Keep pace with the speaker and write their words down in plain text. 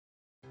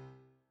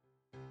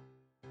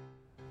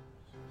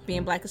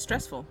Being Black is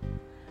stressful,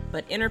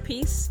 but inner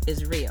peace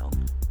is real.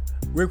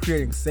 We're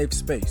creating safe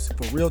space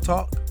for real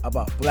talk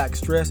about Black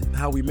stress and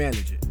how we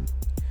manage it.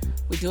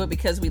 We do it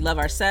because we love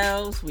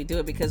ourselves, we do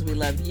it because we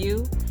love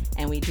you,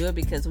 and we do it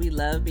because we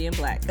love being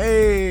Black.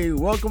 Hey,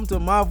 welcome to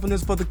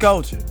Mindfulness for the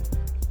Culture.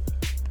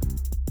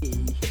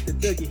 Hit the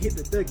Dougie, hit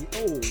the Dougie,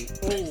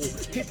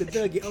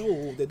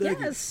 the Dougie.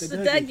 Yes, the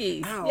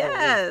Dougie. Ow,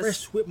 yes.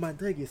 Fresh with my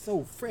Dougie,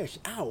 so fresh.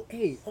 Ow,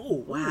 hey,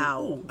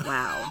 Wow, ooh.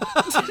 wow.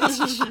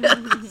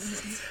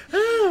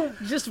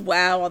 Just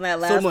wow on that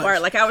last much.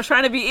 part. Like I was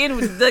trying to be in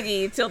with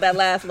Dougie till that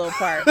last little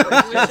part. I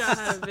wish y'all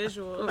had a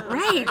visual.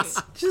 Right.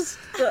 Just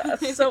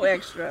so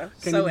extra.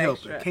 Can't so even help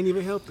extra. it. Can't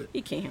even help it.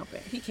 He can't help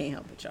it. He can't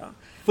help it, y'all.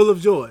 Full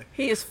of joy.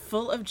 He is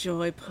full of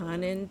joy,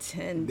 pun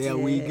intended. There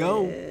we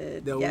go.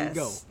 There we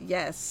go.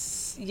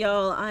 Yes.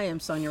 Y'all, I am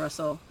Sonia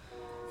Russell,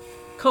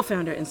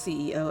 co-founder and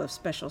CEO of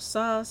Special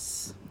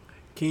Sauce.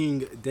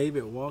 King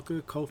David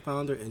Walker,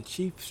 co-founder and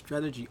chief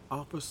strategy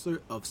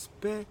officer of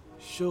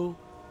Special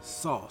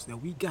Sauce. Now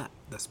we got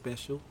the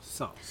Special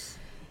Sauce.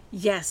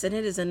 Yes, and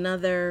it is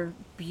another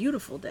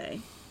beautiful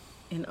day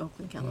in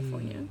Oakland,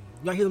 California.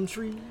 Y'all hear them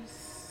trees?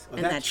 Or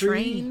And that tree?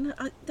 train,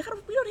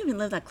 we don't even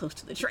live that close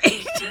to the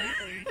train.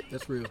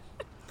 That's real.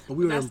 But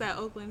we were That's in, that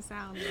Oakland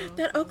sound, though.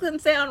 That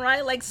Oakland sound,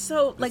 right? Like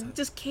so, like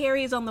just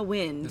carries on the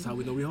wind. that's how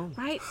we know we home.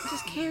 Right?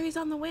 Just carries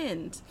on the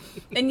wind.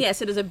 And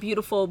yes, it is a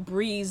beautiful,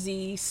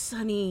 breezy,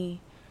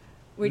 sunny.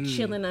 We're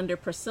chilling under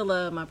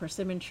Priscilla, my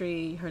persimmon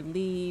tree. Her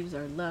leaves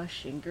are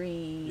lush and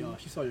green. Y'all,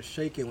 she started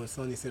shaking when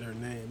Sonny said her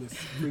name. It's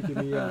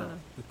freaking me out.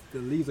 The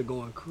leaves are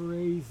going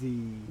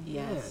crazy.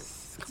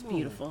 Yes. It's Come on.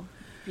 beautiful.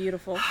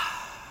 Beautiful.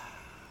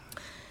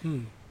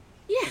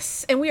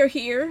 Yes, and we are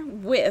here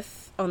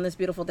on this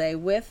beautiful day,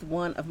 with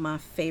one of my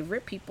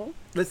favorite people,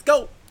 Let's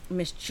go.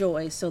 Miss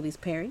Joy Solis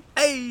Perry.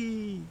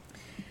 Hey.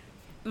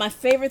 My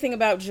favorite thing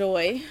about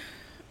Joy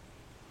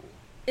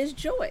is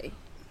joy.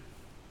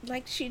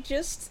 Like, she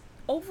just,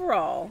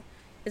 overall,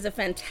 is a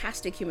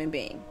fantastic human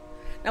being.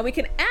 Now, we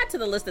can add to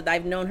the list that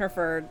I've known her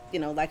for,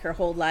 like her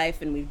whole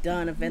life, and we've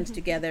done events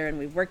together, and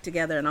we've worked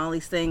together, and all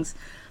these things.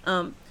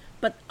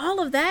 But all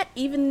of that,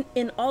 even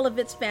in all of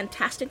its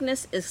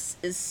fantasticness,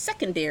 is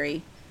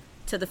secondary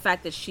to the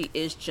fact that she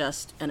is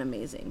just an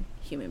amazing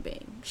human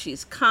being.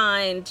 She's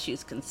kind,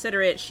 she's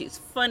considerate, she's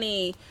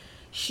funny,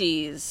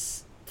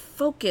 she's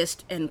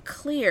focused and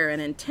clear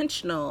and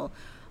intentional,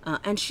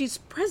 and she's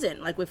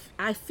present. Like,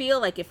 I feel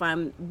like if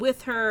I'm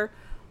with her,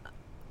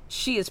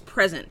 she is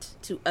present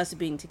to us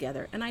being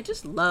together, and I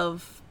just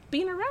love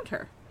being around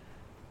her.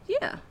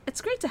 Yeah,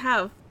 it's great to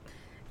have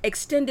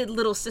extended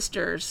little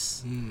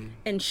sisters,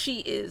 and she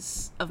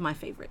is of my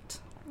favorite,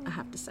 I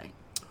have to say.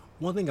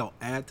 One thing I'll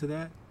add to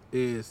that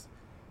is,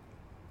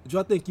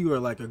 I think you are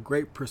like a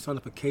great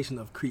personification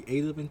of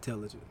creative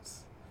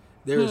intelligence.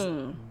 There's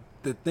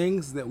the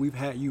things that we've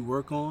had you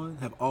work on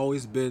have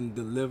always been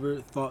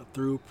delivered, thought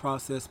through,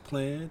 processed,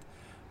 planned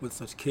with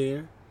such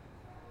care,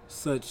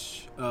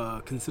 such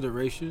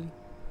consideration.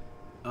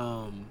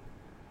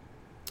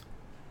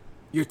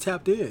 You're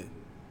tapped in.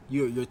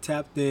 You're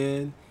tapped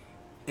in,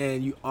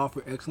 and you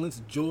offer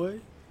excellence. Joy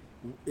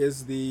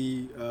is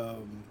the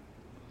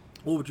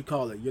what would you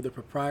call it? You're the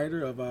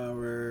proprietor of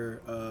our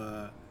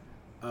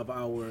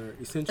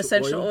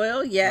essential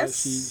oil.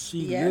 Yes. She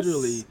Yes.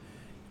 literally,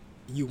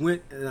 you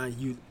went and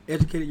you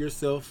educated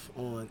yourself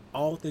on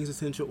all things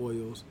essential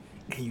oils,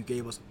 and you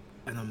gave us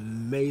an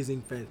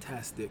amazing,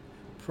 fantastic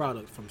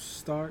product from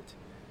start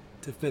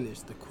to finish.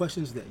 The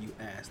questions that you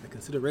asked, the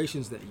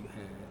considerations that you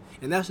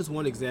had, and that's just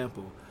one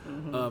example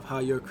of how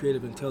your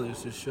creative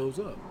intelligence just shows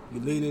up. You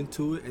lean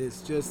into it, and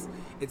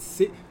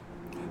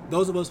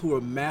those of us who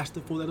are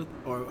masterful at it,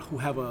 or who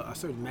have a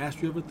certain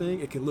mastery of a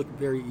thing, it can look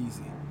very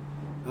easy.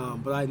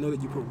 But I know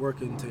that you put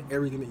work into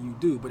everything that you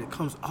do, but it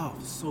comes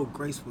off so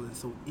graceful and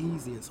so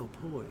easy and so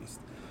poised,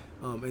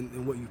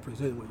 and what you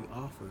present, what you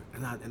offer,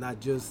 and I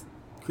just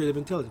creative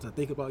intelligence. I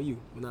think about you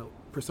when I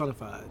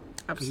personify it,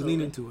 because you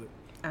lean into it.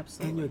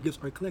 Absolutely. And your gifts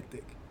are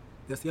eclectic.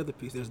 That's the other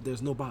piece.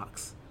 There's no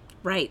box.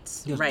 Right.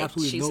 There's Right.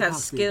 absolutely She no has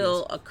box for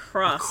skill this.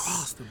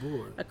 across the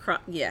board.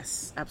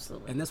 Yes,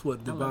 absolutely. And that's what I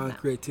love divine that.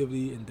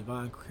 creativity and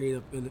divine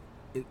creative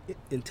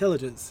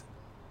intelligence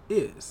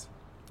is.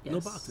 No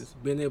Yes. boxes.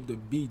 Being able to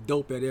be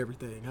dope at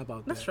everything. How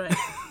about That's that? right.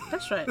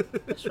 That's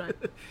right. That's right.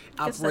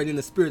 Operating in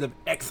the spirit of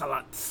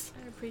excellence.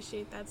 I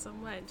appreciate that so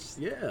much.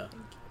 Yeah.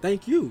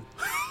 Thank you.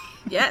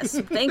 Yes.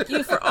 Thank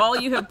you for all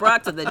you have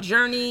brought to the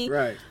journey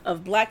Right.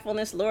 of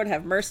Blackfulness. Lord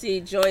have mercy.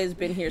 Joy has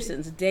been here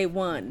since day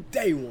one.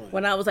 Day one.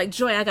 When I was like,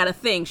 Joy, I got a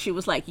thing, she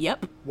was like,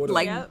 yep. What up?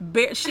 Like,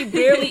 Yep. she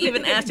barely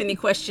even asked any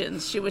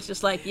questions. She was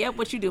just like, yep,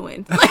 what you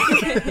doing?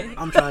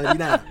 I'm trying to be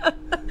down.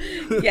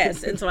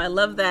 Yes. And so I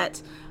love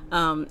that.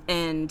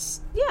 And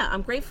yeah,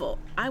 I'm grateful.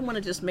 I want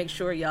to just make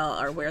sure y'all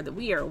are aware that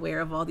we are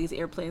aware of all these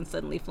airplanes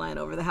suddenly flying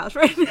over the house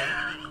right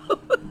now.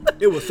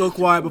 It was so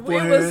quiet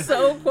beforehand. It was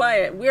so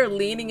quiet. We're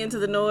leaning into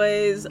the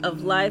noise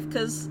of life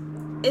because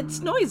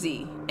it's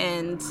noisy.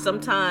 And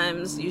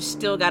sometimes you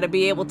still got to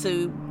be able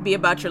to be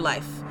about your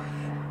life.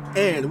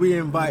 And we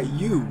invite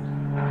you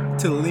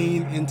to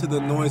lean into the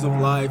noise of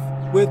life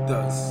with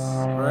us,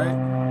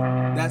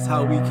 right? That's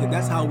how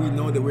we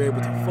know that we're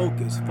able to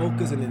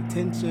focus and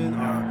intention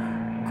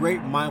are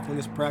great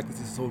mindfulness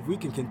practices. So if we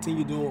can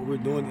continue doing what we're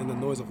doing in the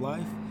noise of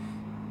life,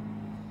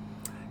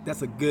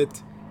 that's a good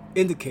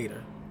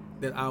indicator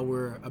that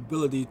our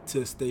ability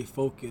to stay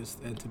focused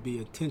and to be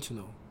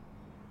intentional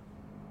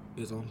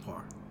is on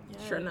par.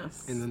 Sure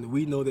enough. And then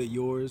we know that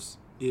yours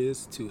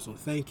is too. So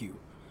thank you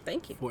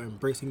Thank you. for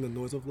embracing the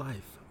noise of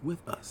life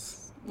with us.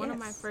 One of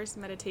my Yes. first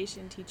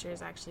meditation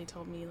teachers actually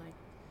told me, like,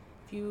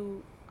 if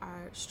you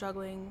are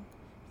struggling,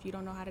 if you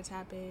don't know how to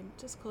tap in,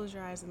 just close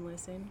your eyes and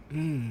listen.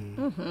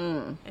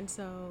 Mm-hmm. And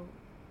so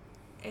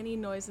any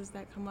noises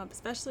that come up,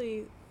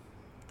 especially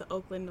the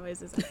Oakland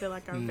noises, I feel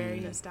like are very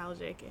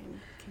nostalgic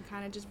and can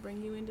kind of just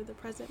bring you into the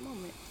present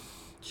moment.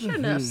 Sure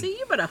enough. See,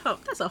 you better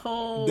hope. That's a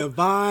whole...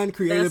 Divine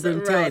creative That's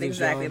intelligence. right,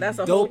 exactly. y'all. That's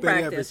a Dope whole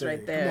at practice right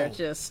everything. Come there. on.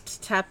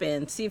 Just tap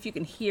in, see if you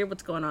can hear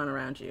what's going on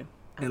around you.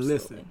 And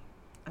listen.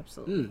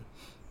 Absolutely.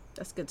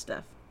 That's good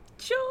stuff.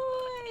 Joy.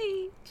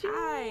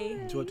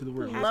 Hi. Joy to the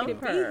world. Love Happy to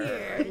be her.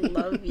 here. I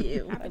love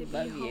you. I Happy to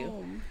love be you.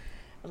 home.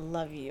 I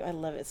love you. I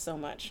love it so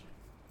much.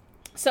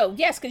 So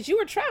yes, because you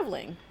were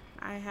traveling.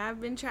 I have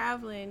been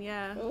traveling,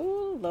 yeah.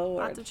 Oh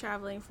Lord. Lots of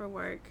traveling for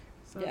work.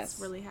 So Yes.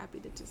 it's really happy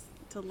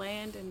to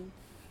land, and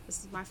this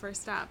is my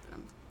first stop.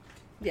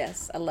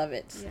 Yes, I love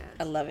it. Yes.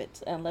 I love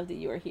it. I love that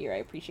you are here. I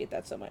appreciate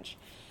that so much.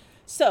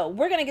 So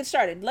we're gonna get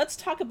started. Let's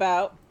talk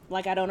about,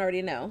 like I don't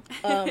already know,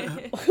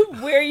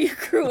 where you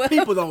grew up,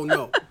 People don't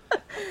know.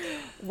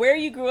 where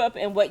you grew up,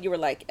 and what you were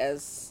like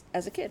as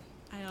a kid.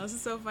 I know, this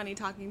is so funny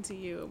talking to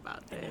you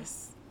about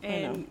this.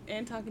 I know.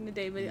 And talking to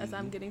David as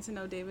I'm getting to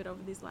know David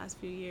over these last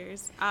few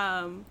years.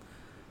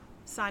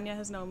 Sonia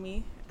has known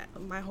me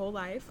my whole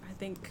life. I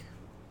think,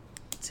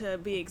 to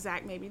be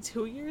exact, maybe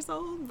 2 years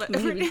old, but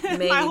Maybe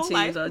my whole 2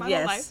 life, years old. my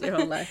Yes, whole life. your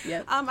whole life.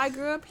 Yep. I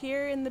grew up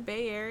here in the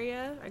Bay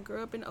Area. I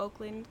grew up in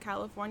Oakland,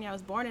 California. I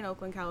was born in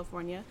Oakland,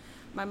 California.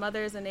 My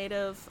mother is a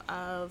native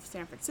of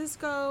San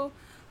Francisco.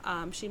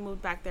 She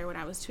moved back there when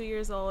I was 2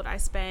 years old. I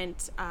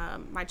spent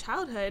my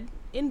childhood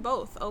in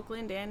both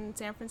Oakland and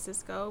San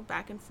Francisco,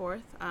 back and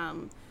forth.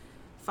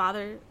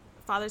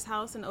 Father's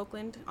house in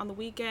Oakland on the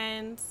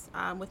weekends,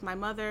 with my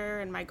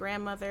mother and my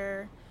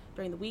grandmother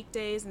during the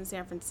weekdays in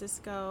San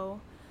Francisco.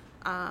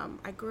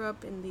 I grew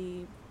up in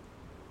the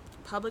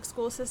public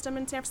school system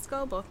in San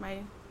Francisco. Both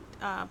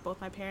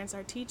my parents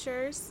are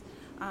teachers.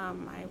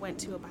 I went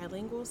to a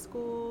bilingual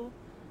school.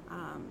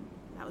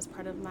 That was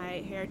part of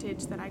my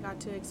heritage that I got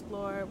to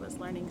explore, was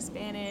learning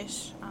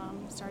Spanish,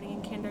 starting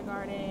in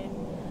kindergarten.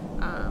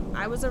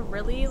 I was a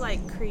really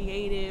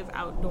creative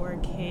outdoor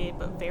kid,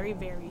 but very,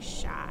 very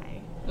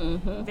shy.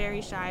 Mm-hmm.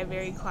 Very shy,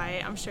 very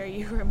quiet. I'm sure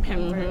you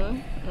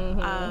remember.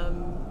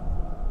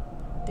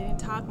 Didn't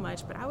talk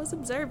much, but I was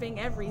observing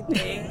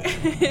everything.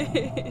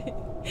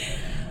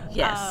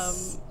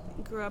 Yes.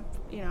 Grew up,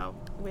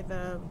 with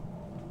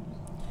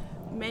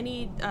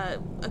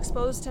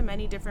exposed to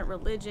many different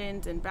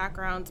religions and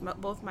backgrounds.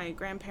 Both my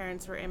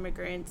grandparents were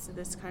immigrants to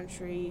this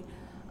country.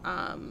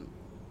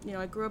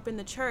 I grew up in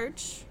the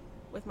church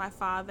with my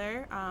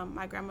father.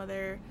 My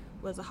grandmother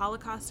was a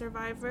Holocaust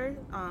survivor,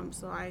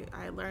 so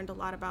I learned a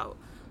lot about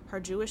her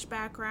Jewish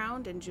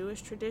background and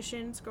Jewish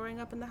traditions growing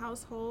up in the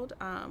household.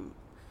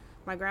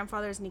 My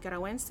grandfather is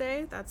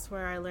Nicaragüense. That's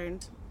where I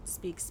learned to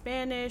speak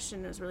Spanish,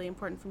 and it was really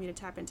important for me to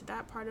tap into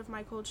that part of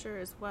my culture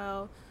as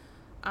well.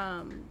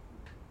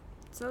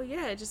 So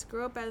yeah, I just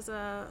grew up as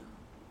a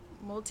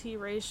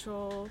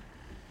multiracial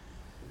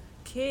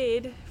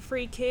kid,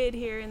 free kid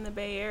here in the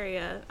Bay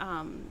Area,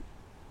 and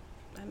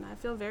I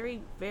feel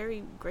very,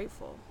 very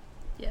grateful,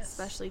 Yes.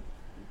 especially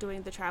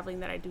doing the traveling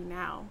that I do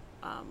now,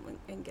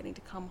 and getting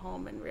to come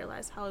home and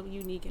realize how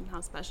unique and how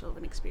special of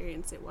an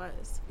experience it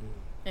was.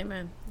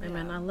 Amen.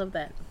 Amen. Yeah. I love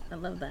that. I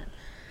love that.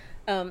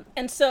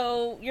 And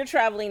so you're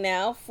traveling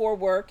now for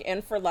work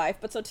and for life,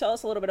 but so tell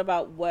us a little bit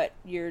about what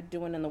you're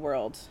doing in the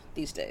world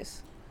these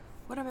days.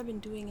 What have I been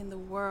doing in the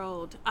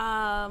world?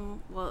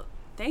 Well,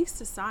 thanks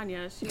to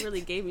Sonia, she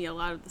really gave me a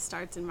lot of the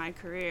starts in my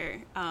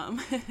career.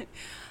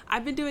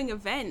 I've been doing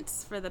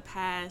events for the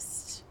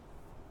past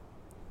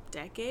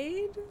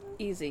decade.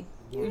 Easy.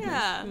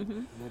 Yeah.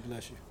 Lord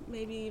bless you.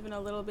 Maybe even a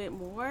little bit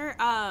more.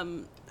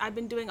 I've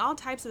been doing all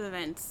types of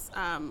events,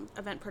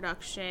 event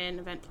production,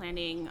 event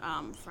planning,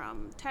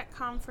 from tech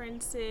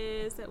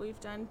conferences that we've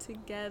done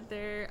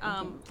together.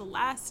 The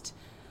last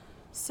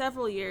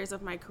several years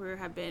of my career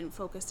have been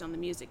focused on the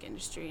music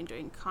industry and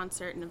doing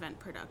concert and event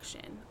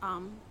production.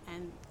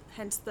 And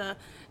hence the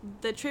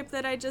trip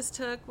that I just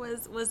took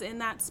was in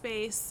that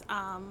space.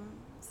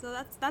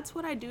 So that's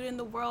what I do in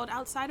the world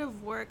outside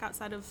of work,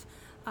 outside of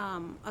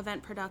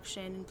event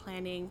production and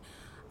planning.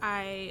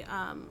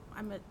 I'm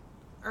a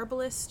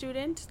herbalist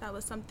student. That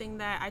was something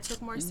that I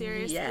took more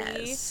seriously.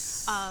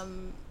 Yes.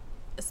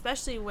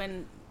 Especially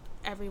when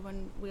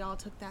we all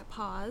took that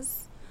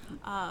pause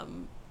a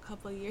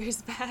couple of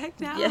years back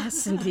now.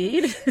 Yes,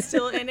 indeed.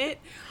 Still in it.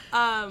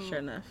 Sure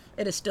enough.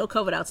 It is still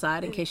COVID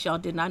outside, in case y'all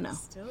did not know.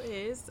 Still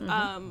is.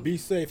 Be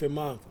safe and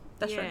mindful.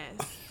 That's yes,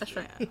 right. That's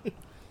right. yeah.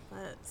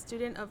 a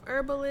student of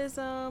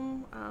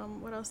herbalism.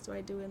 What else do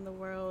I do in the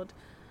world?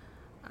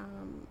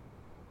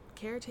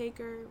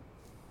 Caretaker,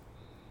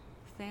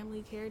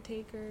 family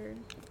caretaker.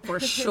 For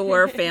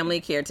sure, family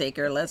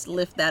caretaker. Let's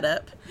lift that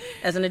up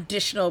as an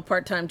additional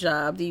part-time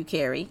job. Do you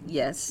carry?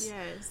 Yes.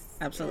 Yes.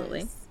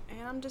 Absolutely. Yes.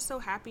 And I'm just so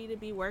happy to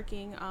be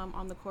working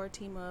on the core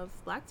team of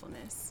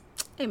Blackfulness.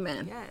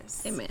 Amen.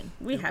 Yes. Amen.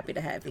 We're happy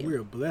to have you. We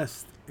are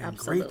blessed and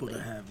Absolutely. grateful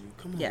to have you.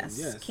 Come on. Yes.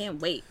 Yes. Can't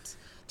wait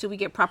till we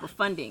get proper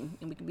funding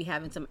and we can be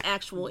having some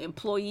actual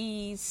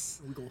employees.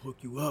 We're going to hook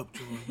you up,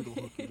 Joy. We're going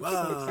to hook you So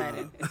up.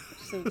 excited.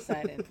 So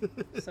excited.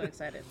 So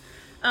excited.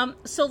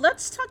 So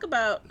let's talk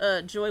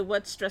about, Joy,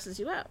 what stresses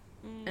you out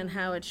and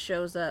how it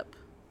shows up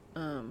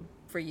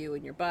for you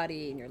in your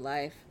body, in your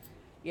life.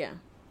 Yeah.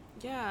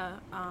 Yeah.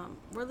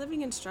 We're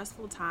living in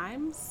stressful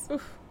times.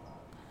 Oof.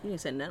 You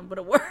didn't say nothing but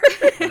a word.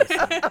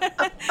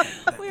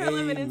 We are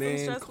living in some Amen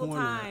stressful corner.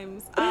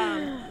 times.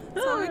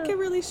 So it can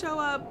really show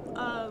up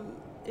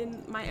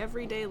in my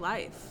everyday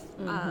life.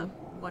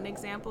 One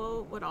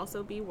example would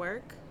also be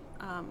work.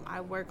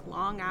 I work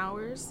long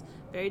hours,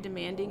 very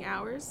demanding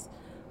hours.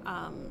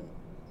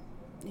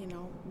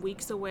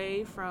 Weeks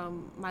away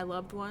from my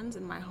loved ones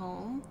and my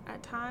home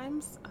at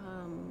times.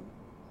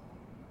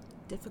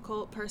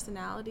 Difficult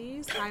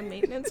personalities, high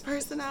maintenance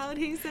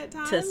personalities at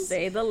times. To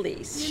say the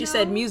least. You She know?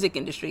 said music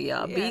industry,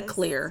 y'all. Be Yes.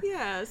 clear.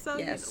 Yeah, so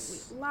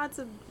Yes. lots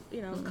of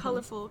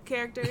colorful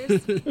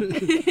characters.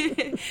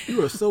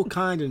 You are so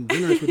kind and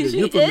generous with your She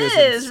euphemisms.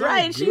 is, So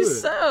right? good.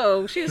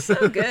 She's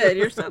so good.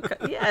 You're so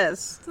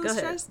yes. So Go ahead.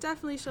 stress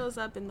definitely shows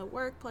up in the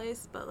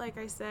workplace, but like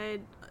I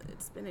said,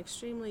 it's been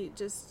extremely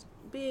just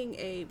being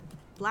a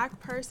black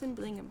person,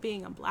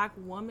 being a black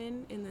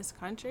woman in this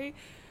country.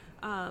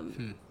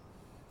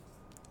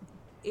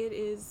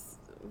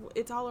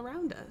 It's all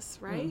around us,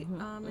 right?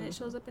 And it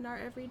shows up in our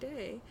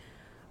everyday.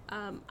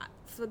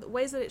 For the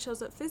ways that it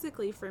shows up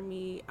physically for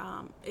me,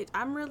 I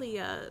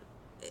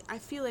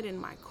feel it in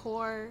my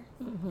core,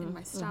 in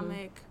my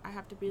stomach. I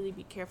have to really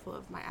be careful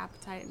of my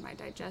appetite and my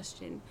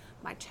digestion.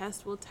 My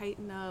chest will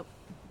tighten up.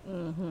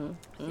 I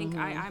think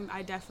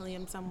I definitely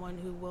am someone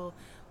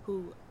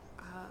who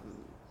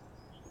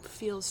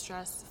feels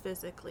stress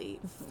physically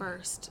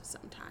first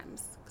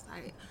sometimes.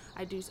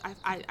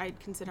 I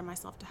consider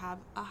myself to have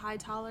a high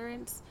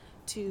tolerance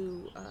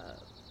to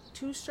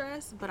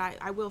stress, but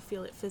I will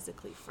feel it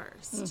physically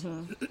first.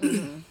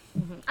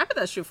 I bet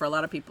that's true for a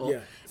lot of people.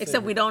 Yeah,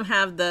 except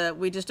same.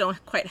 we just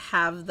don't quite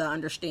have the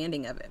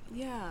understanding of it.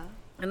 Yeah.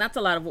 And that's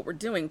a lot of what we're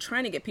doing,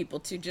 trying to get people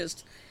to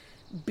just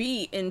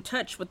be in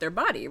touch with their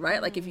body,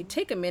 right? Like if you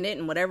take a minute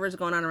and whatever is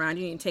going on around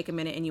you, you take a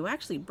minute and you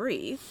actually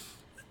breathe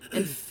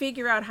and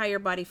figure out how your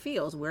body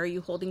feels. Where are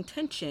you holding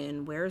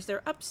tension? Where is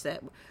there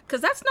upset?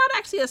 Because that's not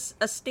actually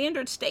a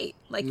standard state.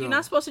 Like you're No.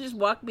 not supposed to just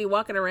be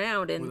walking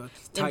around With in a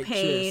tight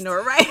pain chest.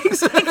 or right,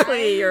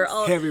 exactly. Or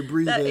all Heavy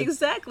breathing,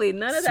 exactly.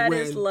 None of that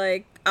is sweating.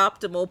 like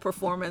optimal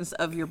performance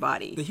of your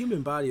body. The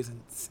human body is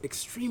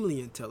extremely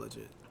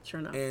intelligent. Sure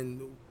enough.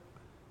 And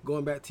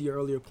going back to your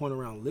earlier point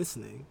around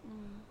listening,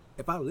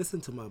 if I listen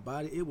to my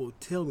body, it will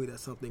tell me that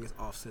something is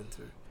off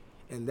center.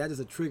 And that is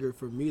a trigger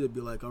for me to be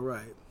like, all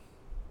right,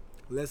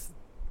 let's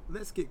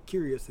get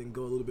curious and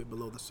go a little bit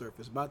below the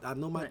surface. But I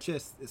know my Right.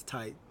 chest is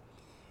tight,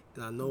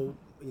 and I know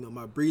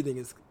my breathing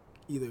is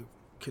either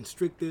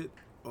constricted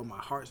or my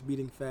heart's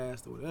beating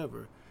fast or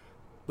whatever.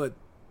 But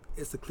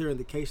it's a clear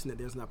indication that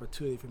there's an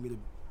opportunity for me to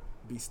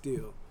be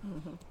still.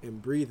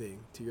 And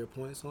breathing, to your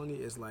point, Sonia,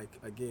 is like,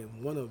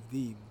 again, one of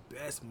the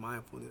best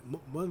mindfulness,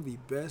 one of the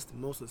best,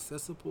 most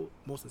accessible,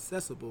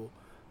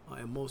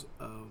 and most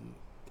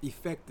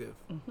effective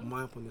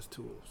mindfulness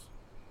tools.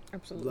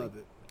 Absolutely. Love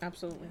it.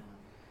 Absolutely.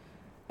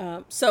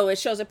 So it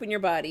shows up in your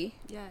body.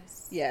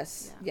 Yes.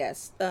 Yes. Yeah.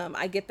 Yes.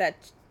 I get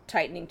that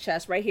tightening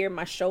chest right here,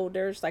 my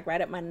shoulders, like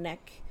right at my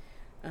neck.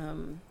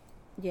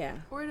 Yeah.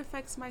 Or it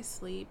affects my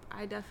sleep.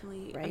 I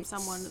definitely am Right.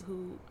 someone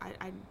who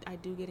I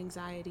do get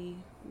anxiety.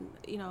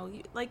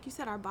 Like you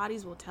said, our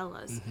bodies will tell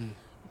us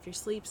if your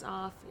sleep's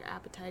off, your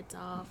appetite's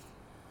off.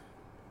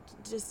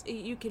 Just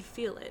you could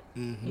feel it,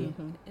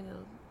 and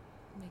it'll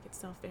make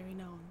itself very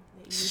known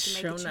that you need to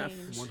make Sure a enough.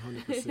 change.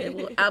 100%. It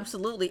will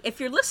absolutely, if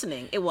you're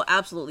listening, it will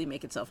absolutely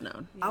make itself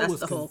known. That's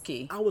the whole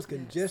key. I was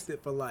congested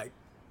for like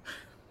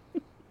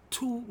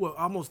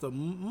almost a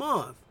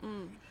month,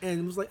 and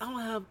it was like, I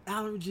don't have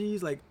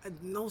allergies, like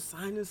no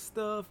sinus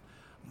stuff.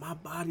 My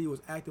body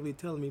was actively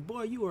telling me,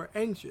 boy, you are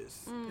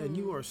anxious and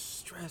you are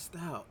stressed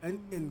out.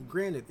 And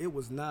granted, it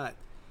was not,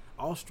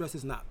 all stress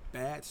is not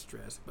bad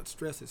stress, but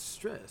stress is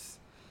stress.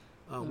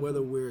 Whether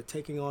I'm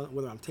taking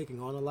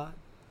on a lot,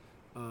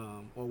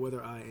 or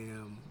whether I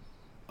am,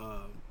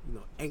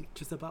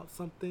 anxious about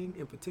something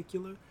in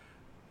particular,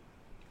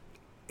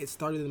 it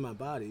started in my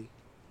body,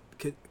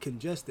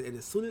 congested, and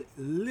as soon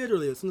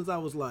as I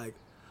was like,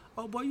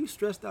 "Oh boy, you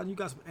stressed out, and you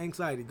got some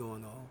anxiety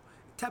going on,"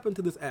 tap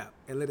into this app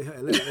and let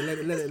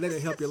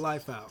it help your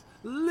life out.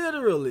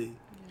 Literally,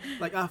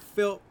 like I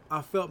felt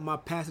my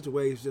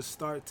passageways just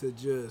start to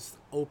just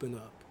open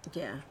up.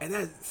 Yeah. And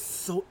that's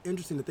so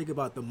interesting to think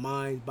about the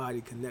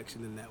mind-body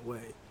connection in that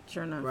way.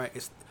 Sure enough. Right?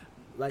 It's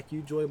like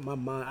you, Joy, my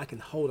mind, I can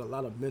hold a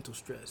lot of mental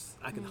stress.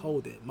 I can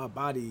hold it. My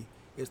body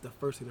is the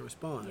first thing to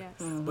respond. Yes.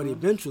 But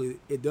eventually,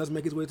 it does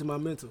make its way to my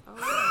mental.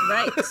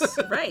 Right.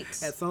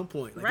 At some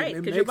point. Like, Right,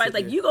 it because your body's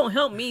makes like, it you gonna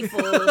help me,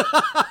 fool. Like,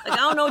 I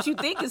don't know what you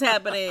think is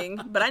happening,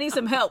 but I need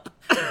some help.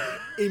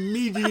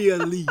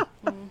 immediately.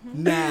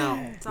 Now.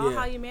 It's all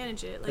how you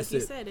manage it. Like That's you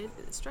it. said,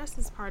 stress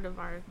is part of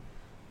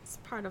it's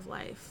part of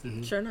life.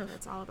 Sure enough.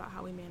 It's all about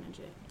how we manage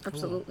it.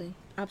 Absolutely.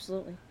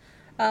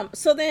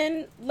 So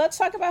then let's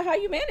talk about how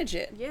you manage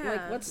it.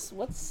 Yeah. Like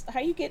how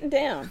you getting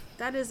down?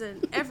 That is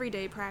an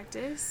everyday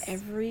practice.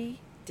 Every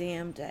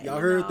damn day. Y'all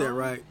heard that,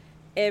 right?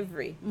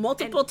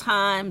 Multiple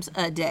times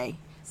a day.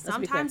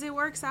 Sometimes it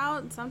works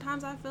out, and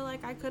sometimes I feel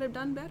like I could have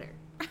done better.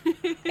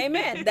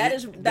 Amen. That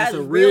is That's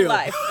a real real-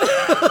 life.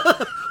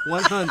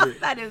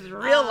 100. That is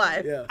real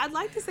life. Yeah. I'd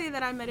like to say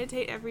that I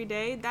meditate every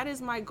day. That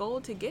is my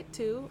goal to get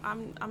to.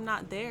 I'm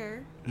not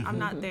there. I'm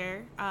not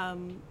there.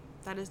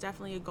 That is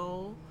definitely a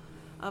goal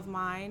of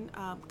mine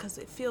because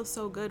it feels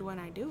so good when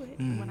I do it,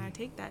 when I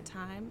take that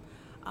time.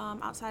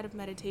 Outside of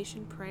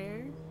meditation,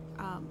 prayer,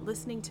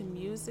 listening to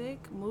music,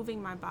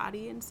 moving my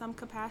body in some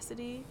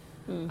capacity,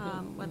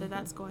 whether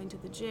that's going to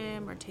the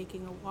gym or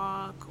taking a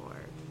walk or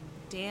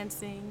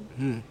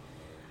dancing.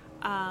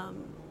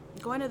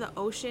 Going to the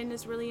ocean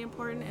is really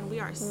important, and we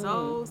are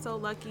so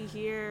lucky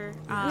here.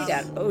 We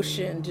got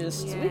ocean,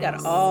 we got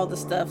Yes. all the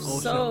stuff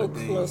Ocean so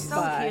every day. close So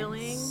by.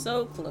 healing.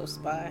 So close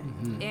by.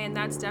 And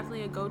that's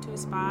definitely a go-to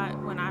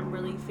spot when I'm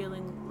really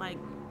feeling like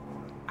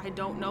I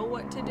don't know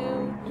what to do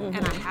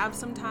and I have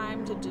some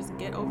time to just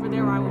get over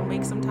there, or I will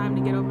make some time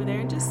to get over there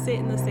and just sit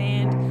in the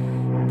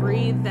sand,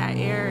 breathe that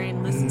air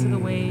and listen to the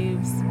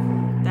waves.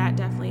 That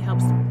definitely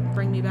helps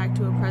bring me back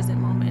to a present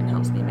moment and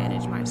helps me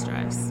manage my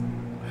stress.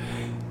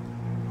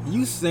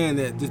 You saying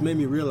that just made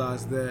me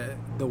realize that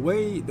the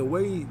way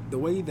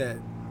that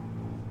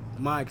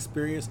my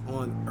experience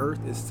on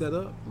Earth is set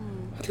up,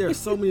 there are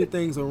so many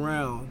things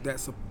around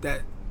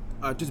that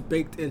are just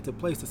baked into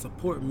place to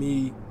support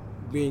me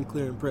being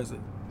clear and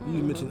present.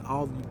 You mentioned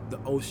all the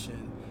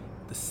ocean,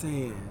 the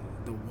sand,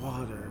 the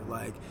water.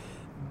 Like,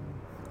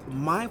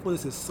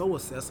 mindfulness is so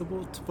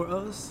accessible for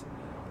us,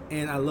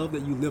 and I love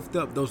that you lift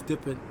up those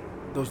different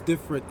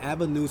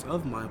avenues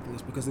of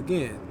mindfulness, because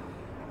again,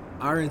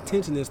 our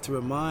intention is to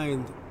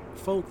remind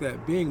folk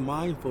that being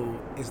mindful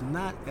is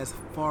not as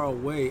far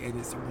away, and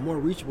it's more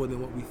reachable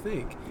than what we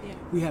think.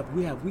 Yeah.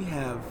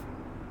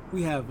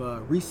 We have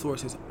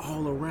resources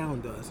all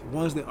around us.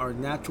 Ones that are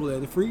natural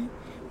and free,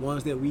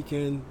 ones that we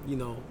can,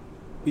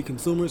 be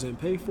consumers and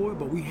pay for.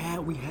 But we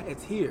have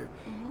it's here,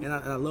 and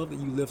I love that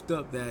you lift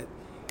up that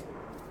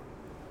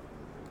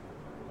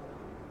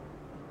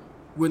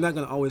we're not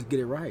going to always get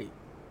it right,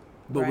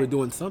 but we're Right.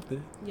 doing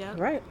something. Yep.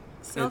 Right.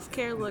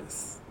 Self-care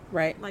looks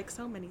Right. like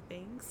so many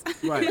things.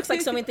 Right. It looks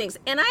like so many things.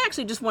 And I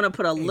actually just want to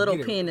put a little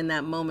get it. pin in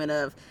that moment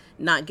of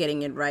not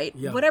getting it right.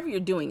 Yeah. Whatever you're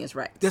doing is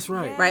right. That's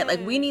right. Yeah. Right?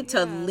 Like, we need to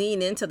Yeah.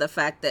 lean into the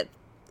fact that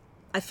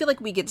I feel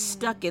like we get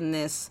stuck in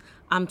this,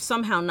 I'm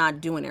somehow not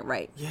doing it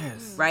right.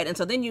 Yes. Right? And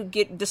so then you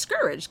get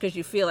discouraged because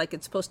you feel like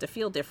it's supposed to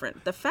feel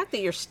different. The fact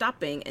that you're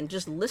stopping and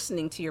just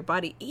listening to your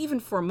body, even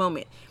for a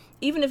moment,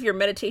 even if your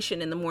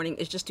meditation in the morning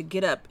is just to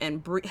get up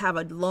and have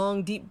a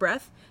long, deep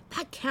breath,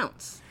 that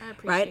counts. I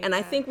appreciate right? And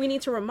I that. think we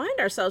need to remind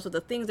ourselves of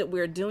the things that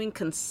we're doing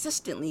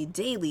consistently,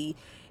 daily.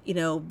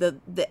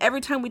 The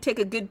every time we take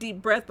a good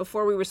deep breath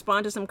before we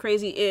respond to some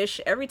crazy ish,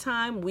 every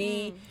time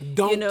we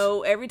Don't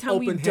every time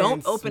we open don't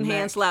hand open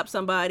hand smack. slap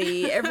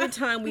somebody, every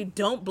time we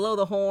don't blow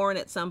the horn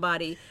at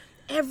somebody,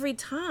 every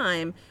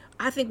time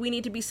I think we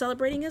need to be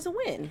celebrating as a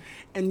win.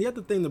 And the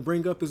other thing to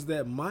bring up is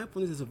that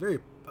mindfulness is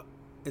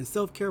and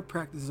self-care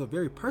practices are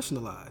very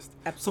personalized.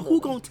 Absolutely. So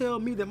who gonna tell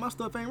me that my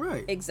stuff ain't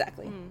right?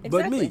 Exactly.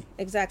 But me.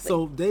 Exactly.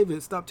 So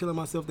David, stop telling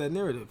myself that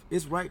narrative.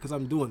 It's right because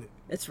I'm doing it.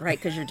 it's right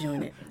because you're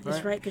doing it.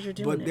 It's right because you're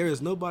doing But it. there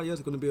is nobody else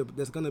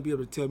that's gonna be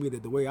able to tell me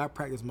that the way I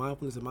practice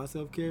mindfulness and my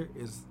self-care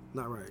is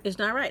not right. It's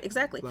not right,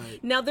 exactly.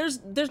 Like- Now, there's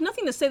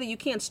nothing to say that you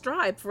can't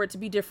strive for it to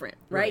be different,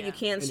 right? Right. You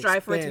can't And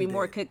strive for it to be expand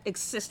more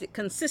it.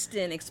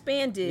 consistent,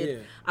 expanded.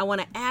 Yeah. I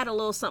want to add a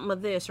little something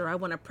of this, or I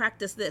want to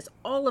practice this.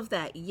 All of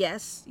that,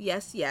 yes,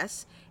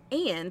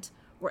 and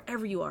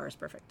wherever you are is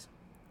perfect.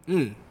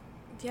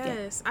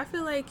 Yes, I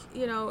feel like,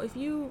 if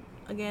you,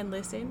 again,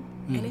 listen,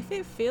 and if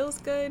it feels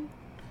good,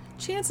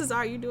 chances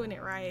are you're doing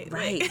it right.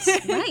 Right,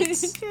 Like, right.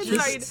 chances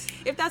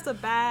are if that's a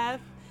bath,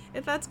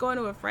 if that's going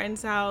to a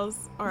friend's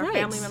house or a Right.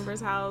 family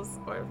member's house,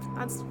 or if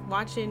that's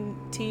watching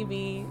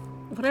TV,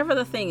 Whatever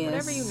the thing is.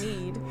 whatever you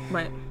need.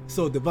 Right.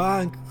 So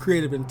divine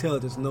creative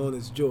intelligence, known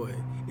as joy,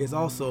 is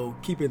also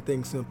keeping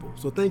things simple.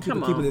 So thank you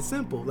Come for keeping on. it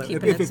simple. Like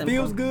Keeping if it it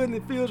feels simple. good and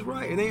it feels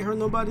right, it ain't hurt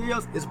nobody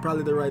else, it's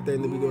probably the right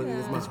thing to be doing in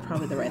this It's mind.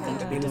 probably the right thing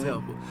to be And it's doing.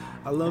 helpful.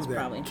 I love that.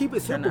 probably Keep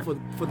it fair simple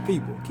for the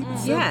people. Keep it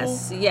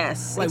simple.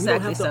 Yes, Like exactly we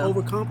don't have to so.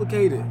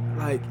 overcomplicate it.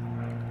 Like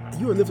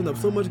You are lifting up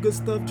so much good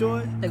stuff,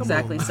 Joy. Come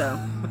Exactly on. so.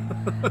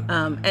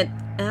 And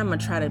I'm gonna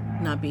try to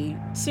not be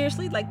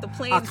seriously like the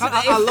plane today.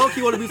 I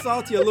low-key want to be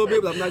salty a little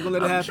bit, but I'm not going to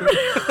let it happen.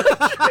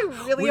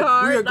 trying really We are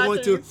hard not going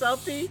to to be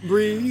salty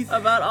Breathe.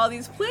 about all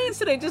these planes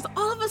today. Just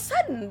all of a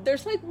sudden,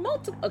 there's like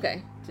multiple.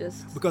 Okay,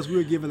 just Because we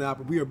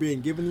are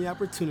being given the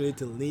opportunity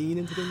to lean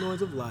into the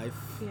noise of life,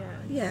 Yeah.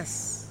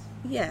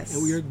 yes,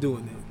 and we are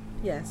doing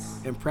it. yes.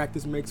 And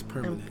practice makes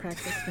permanent. And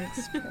practice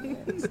makes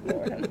permanent.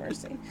 Lord have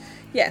mercy.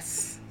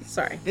 Yes.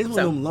 Sorry. It's one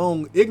of them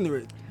long,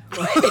 ignorant.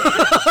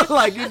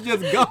 Like it's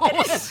just going.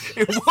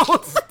 It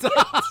won't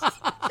stop.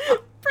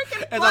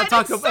 Freaking As I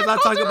talk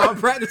about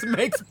practice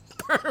makes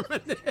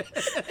permanent.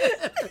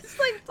 It's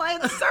like flying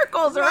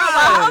circles around Right.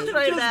 my house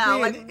right Just now.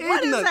 being Like,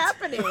 what is ignorant.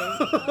 happening?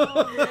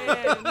 Oh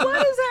man.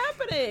 What is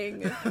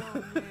happening?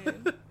 Oh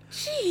man.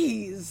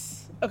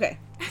 Jeez. Okay.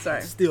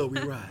 Sorry. Still we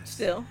rise.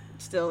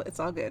 Still, it's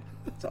all good.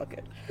 It's all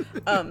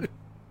good.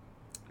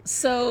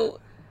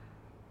 So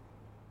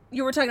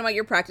you were talking about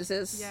your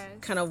practices. Yes.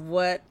 Kind of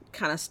what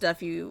kind of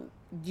stuff you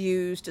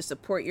use to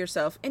support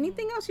yourself.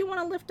 Anything else you want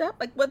to lift up?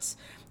 Like,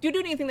 do you do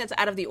anything that's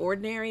out of the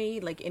ordinary?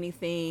 Like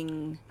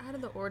anything? Out of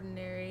the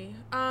ordinary.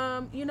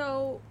 You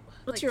know,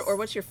 What's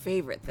like, your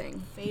favorite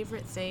thing?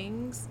 favorite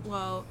things?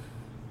 Well,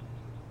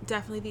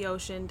 definitely the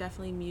ocean,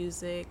 definitely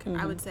music.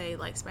 I would say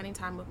like spending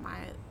time with my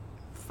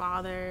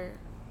father.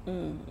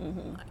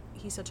 Like,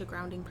 he's such a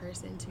grounding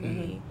person to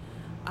me.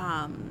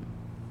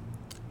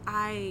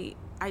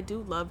 I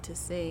do love to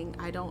sing.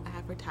 I don't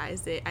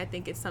advertise it. I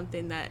think it's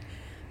something that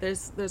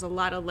there's a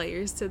lot of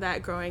layers to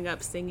that, growing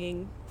up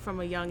singing from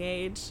a young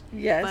age.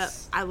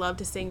 Yes. But I love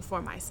to sing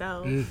for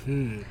myself.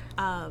 Mm-hmm.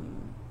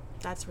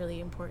 That's really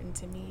important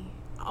to me.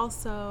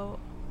 Also,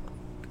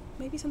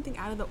 maybe something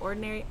out of the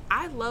ordinary.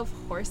 I love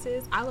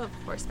horses. I love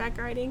horseback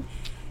riding.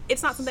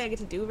 It's not something I get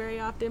to do very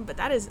often, but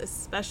that is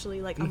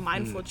especially like a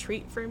mindful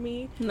treat for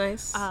me.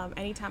 Nice.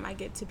 Anytime I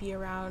get to be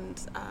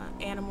around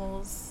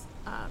animals,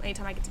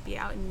 anytime I get to be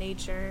out in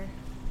nature,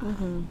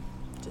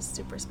 just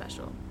super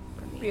special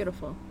for me.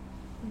 Beautiful.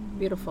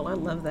 Beautiful. I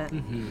love that.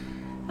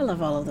 I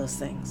love all of those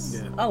things.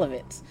 Yeah. All of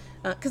it.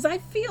 Because I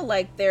feel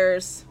like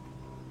there's,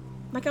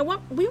 like,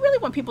 we really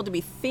want people to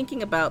be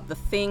thinking about the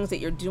things that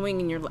you're doing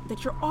in your life,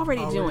 that you're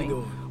already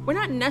doing. We're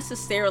not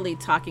necessarily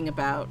talking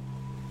about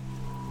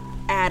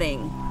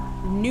adding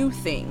new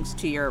things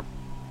to your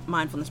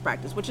mindfulness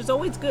practice, which is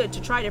always good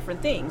to try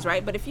different things,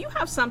 right? But if you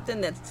have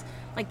something that's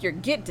like your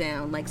get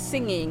down, like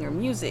singing or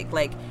music,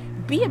 like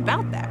be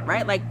about that,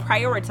 right? Like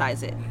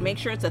prioritize it. Make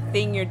sure it's a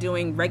thing you're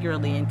doing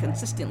regularly and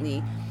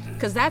consistently,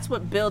 because that's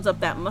what builds up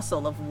that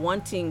muscle of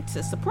wanting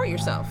to support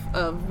yourself,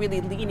 of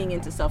really leaning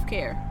into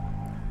self-care.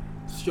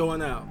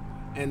 Showing out,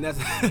 and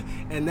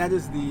that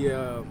is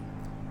the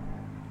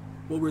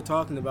what we're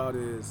talking about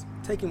is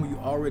taking what you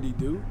already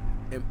do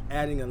and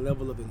adding a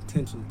level of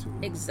intention to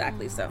it.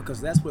 Exactly so. Because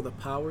that's where the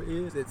power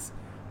is.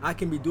 I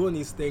can be doing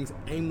these things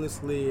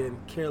aimlessly and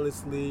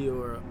carelessly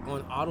or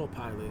on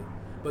autopilot,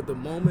 but the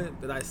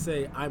moment that I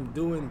say I'm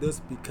doing this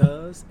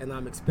because, and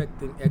I'm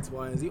expecting X,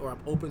 Y, and Z, or I'm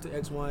open to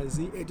X, Y, and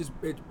Z,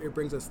 it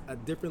brings us a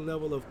different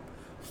level of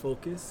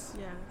focus,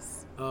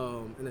 Yes.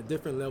 and a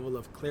different level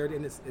of clarity,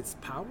 and it's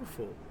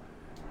powerful,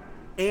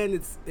 and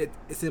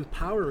it's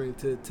empowering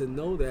to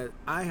know that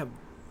I have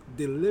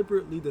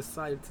deliberately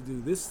decided to do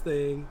this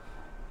thing,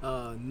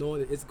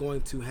 knowing that it's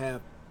going to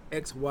have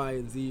X, Y,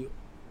 and Z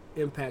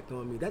impact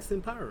on me. That's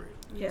empowering.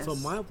 Yes. So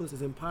mindfulness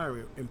is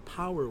empowering.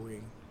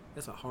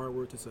 That's a hard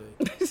word to say.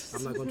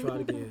 I'm not going to try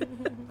it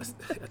again.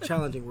 A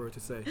challenging word to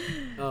say.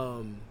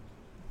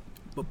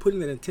 But putting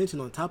that intention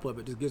on top of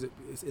it just gives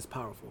it's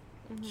powerful.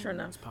 Sure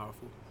enough. It's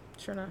powerful.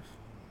 Sure enough.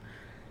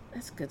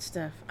 That's good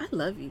stuff. I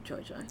love you,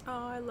 Joy.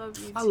 Oh, I love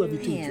you too. I love you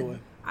too, Man. Joy.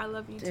 I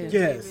love you too. Dude.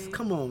 Yes, baby.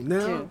 come on I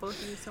now. love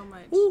both of you so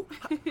much. Ooh,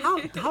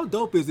 how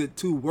dope is it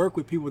to work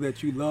with people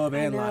that you love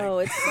and No,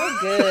 like? it's so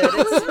good.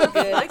 It's so good. It's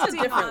a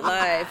Reflecting different on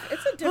life.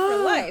 It's a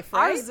different life,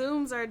 Our right?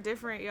 Zooms are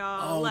different,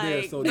 y'all. Oh,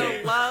 they're like so the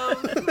dope.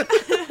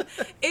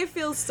 love, it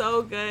feels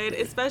so good,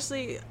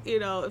 especially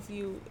if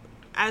you,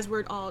 as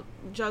we're all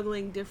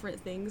juggling different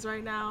things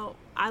right now.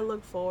 I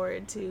look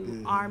forward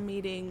to our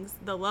meetings.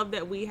 The love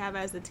that we have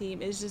as a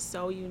team is just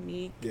so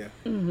unique. Yeah.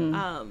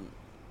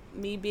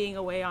 Me being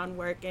away on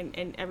work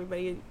and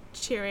everybody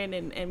cheering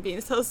and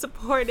being so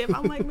supportive.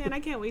 I'm like, man,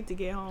 I can't wait to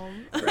get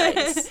home.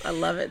 Right. I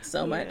love it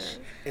so much.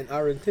 And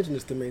our intention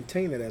is to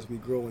maintain it as we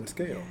grow and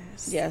scale.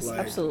 Yes, Like,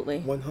 absolutely.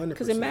 100%.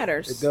 Because it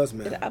matters. It does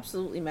matter. It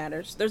absolutely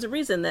matters. There's a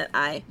reason that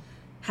I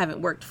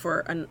haven't worked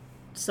for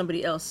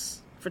somebody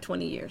else for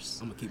 20 years.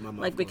 I'm gonna keep my mouth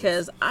Like, closed.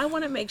 because I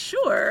want to make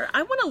sure,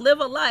 I want to live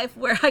a life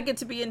where I get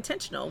to be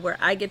intentional, where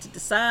I get to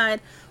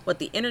decide what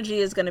the energy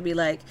is going to be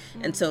like.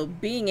 And so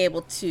being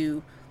able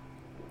to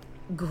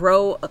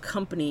grow a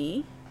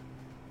company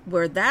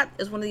where that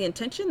is one of the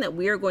intention, that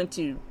we are going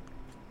to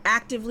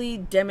actively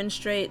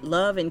demonstrate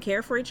love and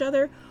care for each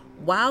other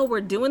while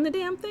we're doing the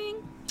damn thing,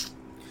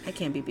 I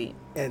can't be beat.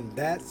 And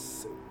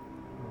that's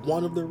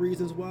one of the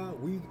reasons why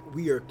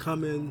we are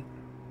coming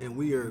and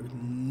we are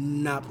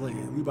not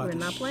playing. We're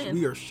not playing.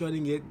 We are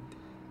shutting it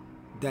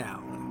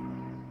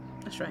down.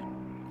 That's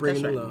right.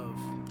 Bringing That's the right. love.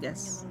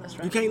 Yes, that's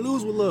right. You can't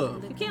lose with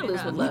love. You can't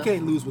lose with You love.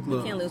 can't lose with You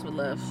love. can't lose with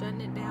love.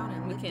 Shutting it down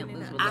and We lifting can't it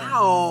lose up. with love.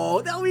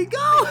 Ow, there we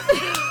go.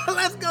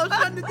 Let's go.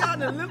 Shut it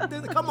down and lift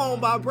it. Come on,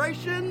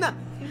 vibration.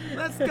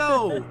 Let's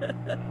go.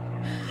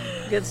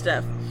 Good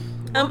stuff.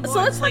 One So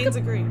more. let's talk Planes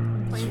agree.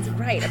 Planes agree.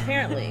 Right,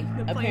 apparently.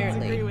 The planes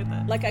agree with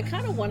that. Like, I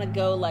kind of want to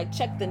go, like,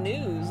 check the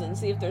news and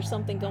see if there's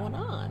something going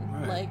on.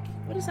 Right. Like,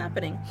 what is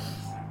happening?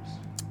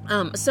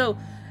 So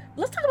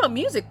let's talk about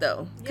music,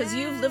 though. Because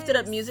you've lifted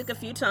up Yes. music a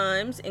few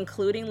times,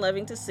 including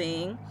Loving to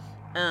Sing.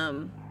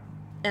 And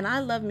I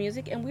love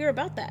music, and we're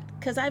about that.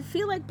 Because I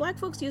feel like Black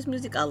folks use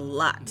music a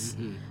lot.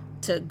 Mm-hmm.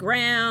 To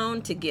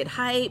ground, to get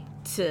hype,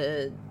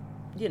 to,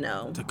 you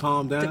know... To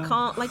calm down. To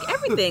calm, like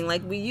everything.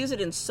 Like, we use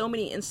it in so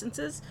many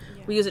instances.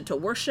 We use it to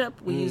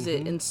worship. We use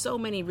it in so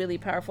many really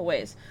powerful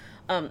ways.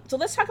 So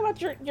let's talk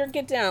about your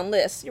get down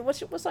list.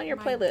 What's on your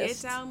My playlist?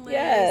 Get down list.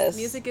 Yes.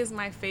 Music is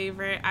my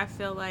favorite. I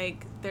feel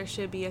like there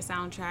should be a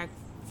soundtrack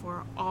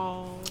for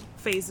all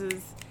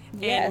phases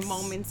Yes. and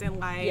moments in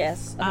life.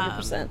 Yes,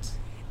 100%.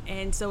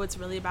 And so it's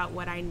really about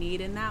what I need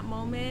in that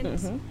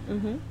moment.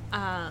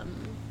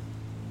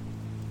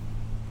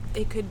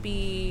 It could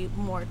be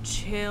more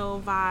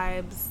chill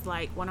vibes.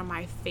 Like, one of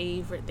my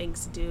favorite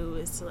things to do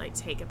is to, like,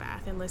 take a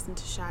bath and listen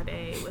to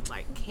Sade with,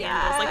 like,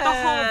 candles. Like, the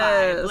whole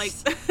vibe.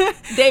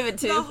 Like, David,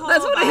 too. the whole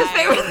That's one of his vibe.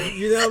 favorite.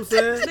 You know what I'm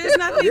saying? There's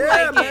nothing Yeah,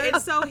 like man. it.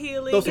 It's so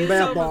healing. Throw some It's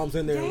bath so- bombs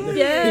in there. Yes. You know what I'm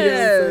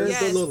saying? Yes.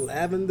 Some little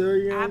lavender,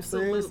 you know what I'm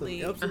saying?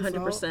 Absolutely. Some Epsom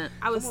 100%. salt.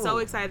 I was Come so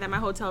on. excited that my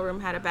hotel room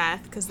had a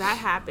bath because that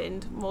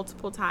happened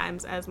multiple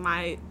times as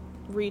my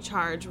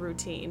recharge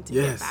routine to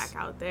Yes. get back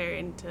out there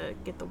and to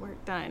get the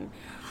work done.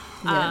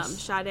 Yes.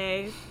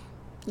 Sade,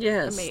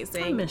 Yes.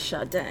 Amazing. I miss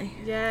Sade.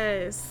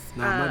 yes.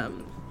 Nah,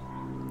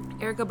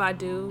 Erykah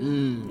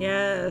Badu.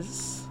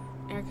 Yes.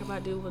 Erykah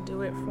Badu will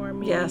do it for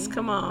me. Yes,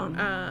 come on.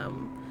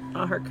 Um,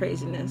 All her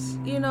craziness.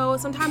 you know,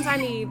 sometimes I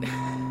need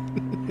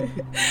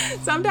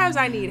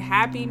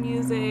happy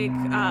music.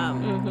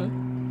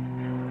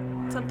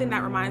 Something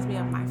that reminds me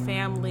of my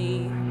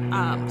family.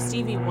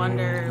 Stevie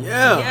Wonder.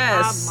 Yeah.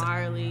 Yes. Bob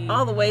Marley.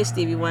 All the way,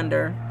 Stevie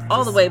Wonder.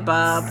 All the way,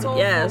 Bob. Soulful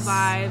Yes.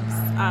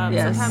 vibes.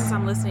 Yes. Sometimes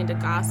I'm listening to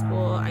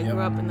gospel. I Yep.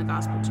 grew up in the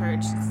gospel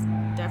church.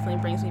 It definitely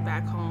brings me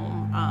back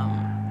home.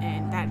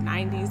 And that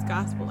 90s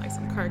gospel, like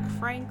some Kirk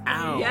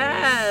Franklin.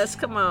 Yes,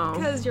 come on.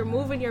 Because you're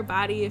moving your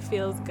body, it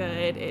feels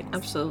good. It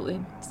Absolutely.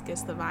 just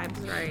gets the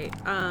vibes right.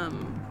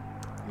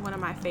 One of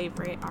my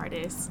favorite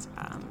artists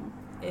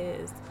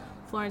is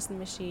Florence and the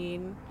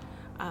Machine.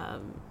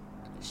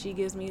 She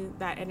gives me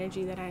that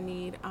energy that I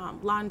need.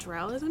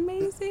 Londrell is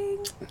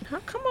amazing.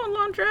 Come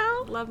on,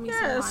 Londrell. Love me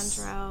Yes.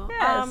 some Londrell.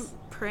 Yes.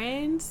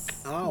 Prince.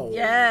 Oh,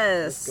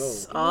 Yes.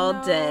 Let's go. All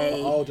No.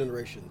 day. All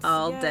generations.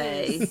 All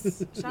day.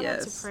 Yes. Shout out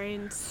Yes. to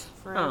Prince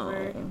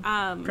forever.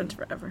 Prince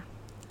forever.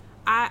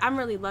 I'm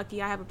really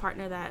lucky. I have a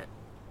partner that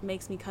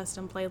makes me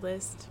custom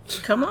playlists.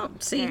 Come on.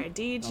 See? They're a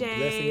blessing and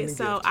DJ, a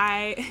so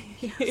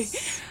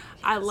gift.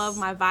 I love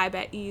my Vibe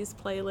at Ease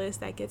playlist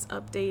that gets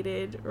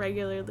updated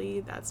regularly.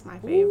 That's my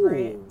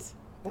favorite. Ooh,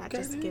 That okay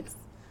just then. gets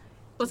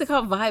What's it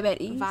called? Vibe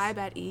at Ease? Vibe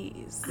at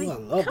Ease. Ooh, I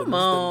love Come them.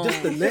 on.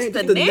 Just the Just name, the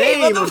just the name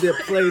name of of their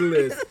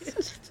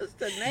playlist. Just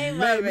the name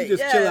Man, of we it. just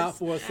yes. chill out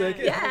for a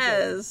second.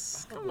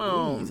 Yes. Come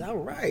on. All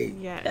right.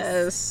 Yes.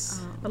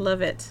 Yes. I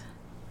love it.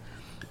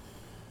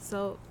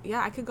 So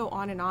yeah, I could go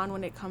on and on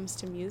when it comes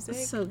to music.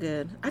 It's so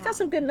good. I got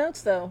some good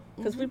notes though,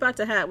 because we about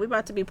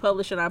to be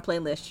publishing our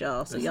playlist,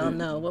 y'all. So That's y'all it.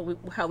 know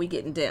how we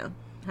getting down.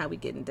 How we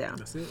getting down.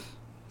 That's it.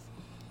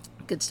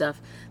 Good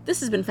stuff.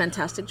 This has been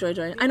fantastic, Joy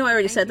Joy. I know I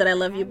already said that I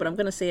love you, but I'm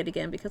gonna say it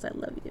again because I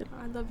love you.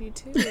 I love you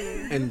too.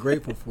 And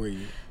grateful for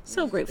you.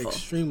 So grateful.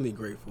 Extremely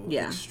grateful.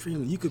 Yeah.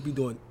 Extremely. You could be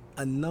doing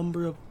a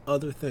number of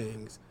other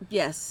things.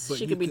 Yes, But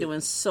she you could be could-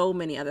 doing so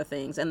many other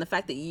things, and the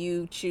fact that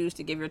you choose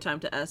to give your time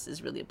to us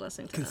is really a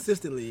blessing to us.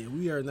 Consistently.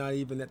 We are not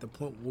even at the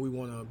point where we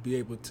want to be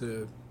able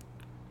to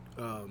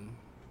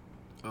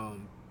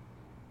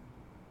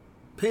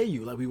pay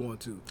you like we want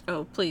to.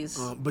 Oh, please.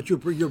 But you're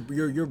bringing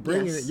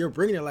Yes.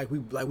 it like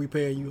we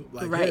paying you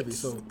like Right. heavy.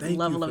 So thank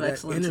Level you of for that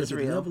excellence is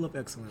energy. real. Level of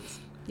excellence.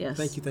 Yes.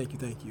 Thank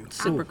you.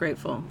 Super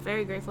grateful.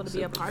 Very grateful to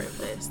be a part of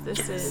this.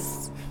 This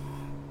is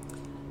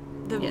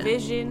the Yeah.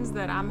 visions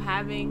that I'm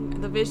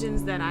having, the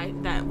visions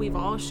that we've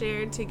all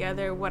shared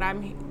together,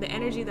 the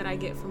energy that I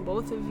get from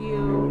both of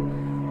you,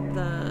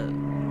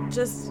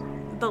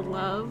 the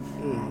love,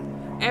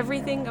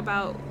 everything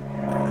about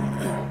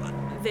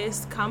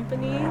this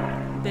company,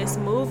 this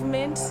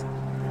movement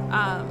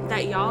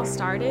that y'all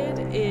started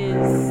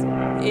is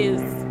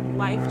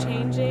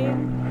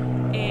life-changing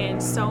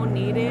and so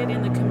needed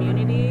in the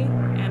community,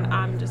 and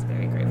I'm just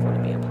very grateful to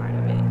be a part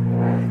of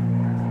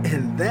it.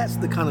 And that's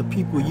the kind of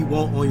people you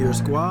want on your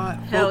squad.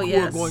 Hell Folk yes.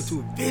 who are going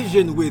to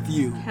vision with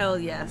you. Hell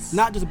yes.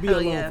 Not just be Hell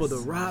along yes. for the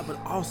ride, but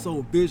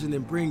also vision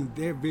and bring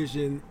their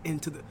vision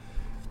into the.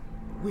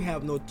 We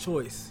have no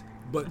choice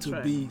but That's to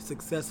right. be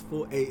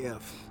successful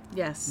AF.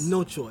 Yes.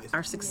 No choice.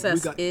 Our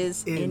success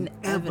is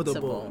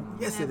inevitable.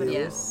 Yes, it is.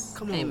 Yes.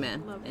 Come on.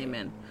 Amen. Love it.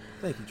 Amen.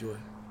 Thank you, Joy.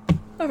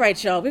 All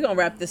right, y'all. We're going to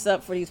wrap this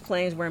up for these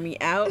planes wear me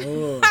out.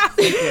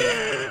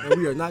 And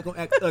we are not going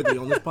to act ugly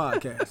on this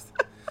podcast.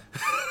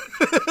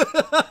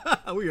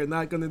 We are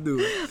not going to do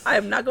it. I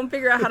am not going to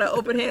figure out how to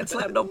open hand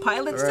slam no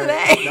pilots Right.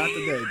 today. Not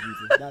today,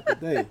 Jesus. Not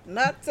today.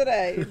 Not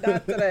today.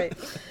 Not today.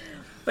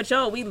 But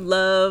y'all, we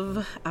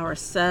love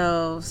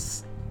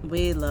ourselves.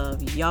 We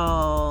love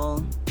y'all.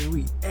 And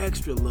we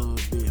extra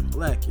love being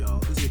black, y'all.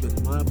 This has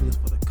been Mindfulness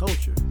for the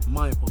Culture.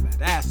 Mindful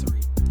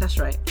badassery. That's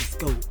right. Let's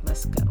go.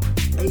 Let's go.